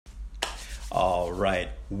All right,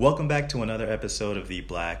 welcome back to another episode of the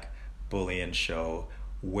Black Bullion Show.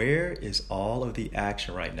 Where is all of the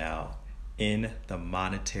action right now in the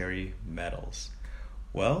monetary metals?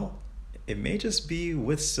 Well, it may just be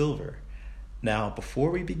with silver. Now,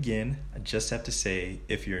 before we begin, I just have to say,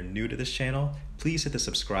 if you're new to this channel, please hit the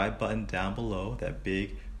subscribe button down below, that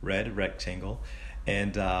big red rectangle.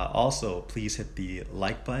 And also, please hit the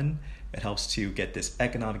like button. It helps to get this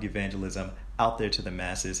economic evangelism out there to the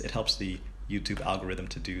masses. It helps the YouTube algorithm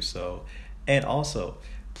to do so. And also,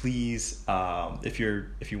 please, if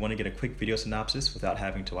you want to get a quick video synopsis without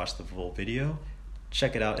having to watch the full video,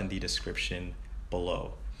 check it out in the description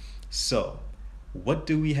below. So, what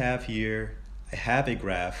do we have here? I have a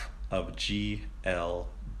graph of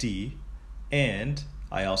GLD, and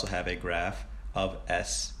I also have a graph of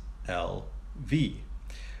SLV.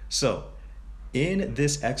 So, in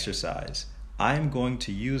this exercise, I'm going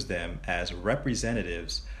to use them as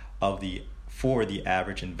representatives for the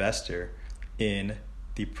average investor in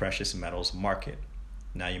the precious metals market.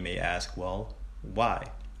 Now you may ask, well, why?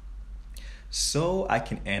 So I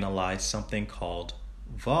can analyze something called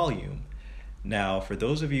volume. Now, for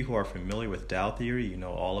those of you who are familiar with Dow theory, you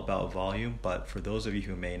know all about volume, but for those of you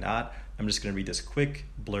who may not, I'm just going to read this quick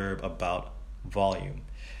blurb about volume.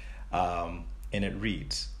 And it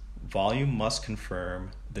reads, volume must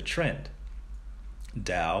confirm the trend.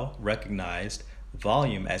 Dow recognized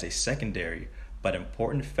volume as a secondary but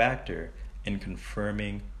important factor in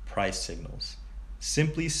confirming price signals.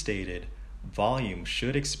 Simply stated, volume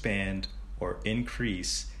should expand or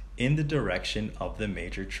increase in the direction of the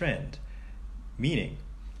major trend, meaning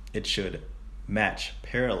it should match,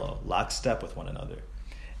 parallel, lockstep with one another.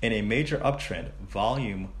 In a major uptrend,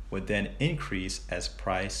 volume would then increase as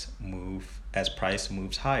price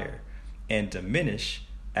moves higher and diminish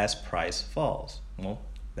as price falls. Well,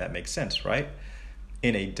 that makes sense, right?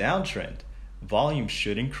 In a downtrend, volume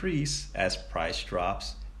should increase as price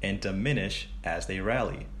drops and diminish as they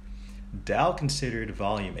rally. Dow considered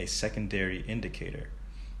volume a secondary indicator.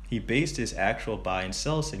 He based his actual buy and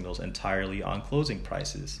sell signals entirely on closing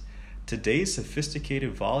prices. Today's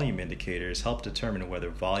sophisticated volume indicators help determine whether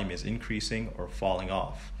volume is increasing or falling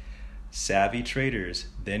off. Savvy traders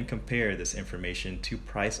then compare this information to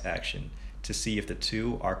price action to see if the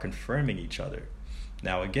two are confirming each other.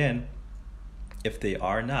 Now again, if they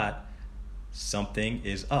are not, something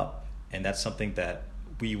is up, and that's something that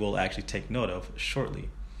we will actually take note of shortly.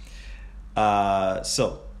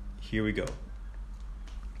 So here we go.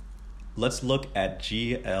 Let's look at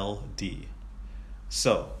GLD.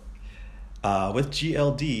 So with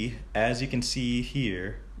GLD, as you can see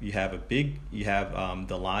here, you have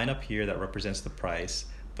the line up here that represents the price,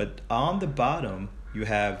 but on the bottom you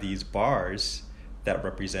have these bars that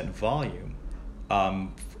represent volume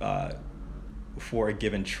for a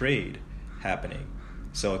given trade happening.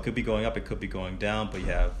 So it could be going up, it could be going down, but you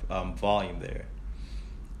have volume there.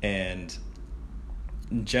 And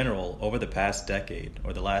in general, over the past decade,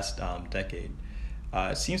 or the last decade,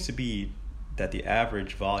 it seems to be that the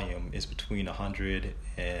average volume is between 100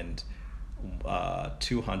 and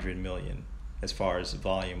 200 million as far as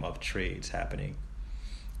volume of trades happening.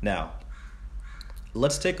 Now,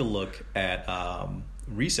 let's take a look at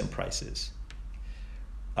recent prices,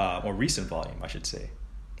 or recent volume, I should say.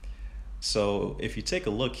 So if you take a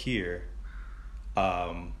look here,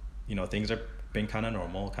 things are been kind of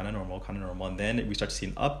normal, and then we start to see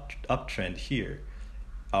an uptrend here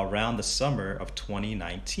around the summer of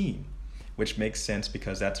 2019, which makes sense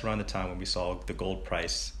because that's around the time when we saw the gold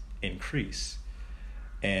price increase.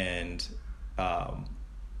 And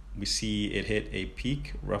we see it hit a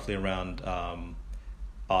peak roughly around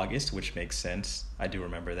August, which makes sense. I do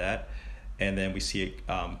remember that. And then we see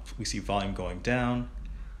volume going down,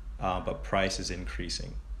 but price is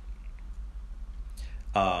increasing.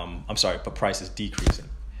 But price is decreasing.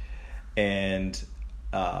 And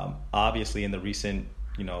obviously in the recent,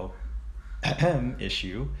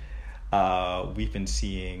 issue, we've been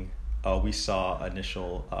seeing, we saw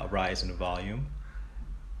initial rise in volume,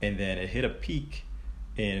 and then it hit a peak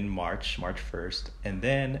in March 1st, and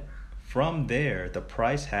then from there, the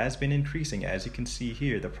price has been increasing. As you can see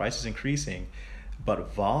here, the price is increasing,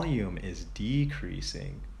 but volume is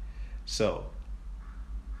decreasing. So,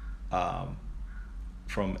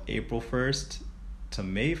 from April 1st to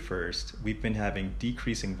May 1st, we've been having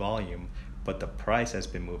decreasing volume, but the price has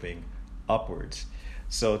been moving upwards.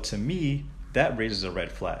 So to me, that raises a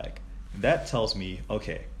red flag. That tells me,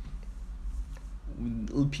 okay,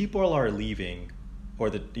 people are leaving, or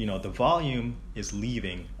the volume is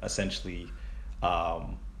leaving essentially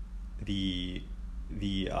leaving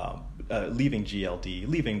GLD,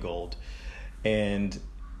 leaving gold, and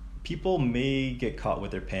people may get caught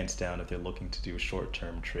with their pants down if they're looking to do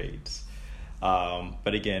short-term trades.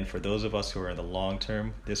 But again, for those of us who are in the long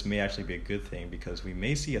term, this may actually be a good thing because we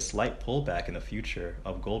may see a slight pullback in the future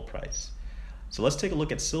of gold price. So let's take a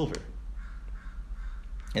look at silver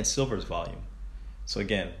and silver's volume. So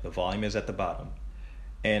again, the volume is at the bottom.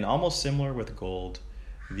 And almost similar with gold,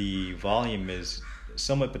 the volume is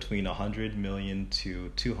somewhat between 100 million to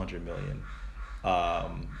 200 million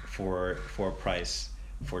for a price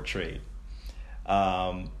for trade.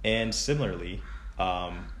 And similarly,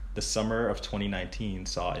 the summer of 2019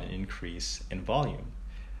 saw an increase in volume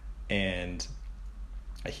and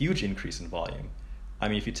a huge increase in volume. I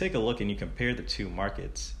mean, if you take a look and you compare the two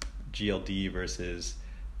markets, GLD versus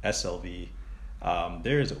SLV,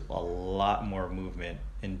 there's a lot more movement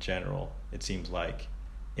in general, it seems like,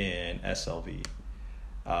 in SLV.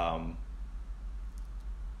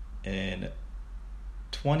 In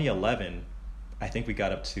 2011, I think we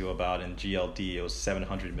got up to about, in GLD, it was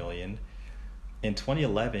 700 million. In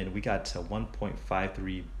 2011, we got to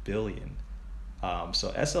 1.53 billion.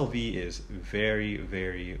 So SLV is very,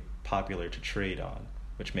 very popular to trade on,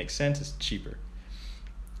 which makes sense, it's cheaper.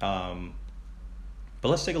 But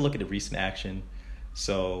let's take a look at the recent action.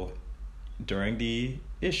 So during the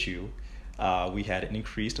issue, we had an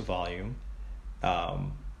increased volume,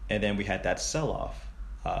 and then we had that sell-off.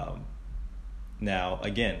 Now,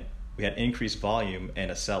 again, we had increased volume and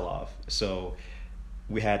a sell-off. So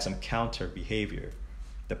we had some counter behavior.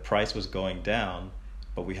 The price was going down,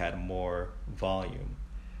 but we had more volume.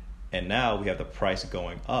 And now we have the price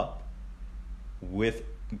going up with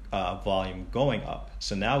volume going up.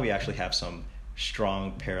 So now we actually have some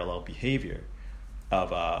strong parallel behavior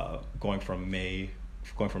of going from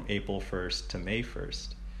April 1st to May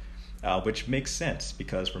 1st, which makes sense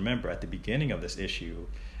because remember, at the beginning of this issue,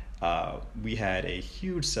 we had a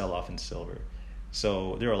huge sell-off in silver.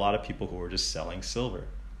 So there are a lot of people who were just selling silver.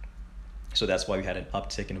 So that's why we had an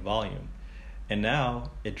uptick in volume. And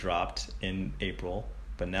now it dropped in April,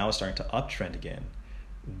 but now it's starting to uptrend again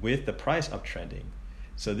with the price uptrending.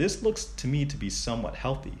 So this looks to me to be somewhat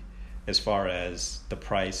healthy as far as the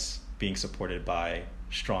price being supported by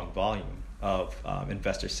strong volume of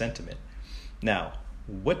investor sentiment. Now,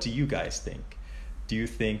 what do you guys think? Do you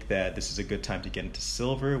think that this is a good time to get into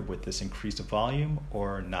silver with this increased volume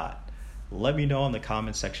or not? Let me know in the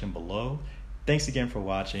comment section below. Thanks again for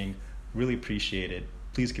watching. Really appreciate it.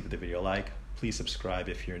 Please give the video a like. Please subscribe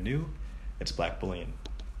if you're new. It's Black Bullion.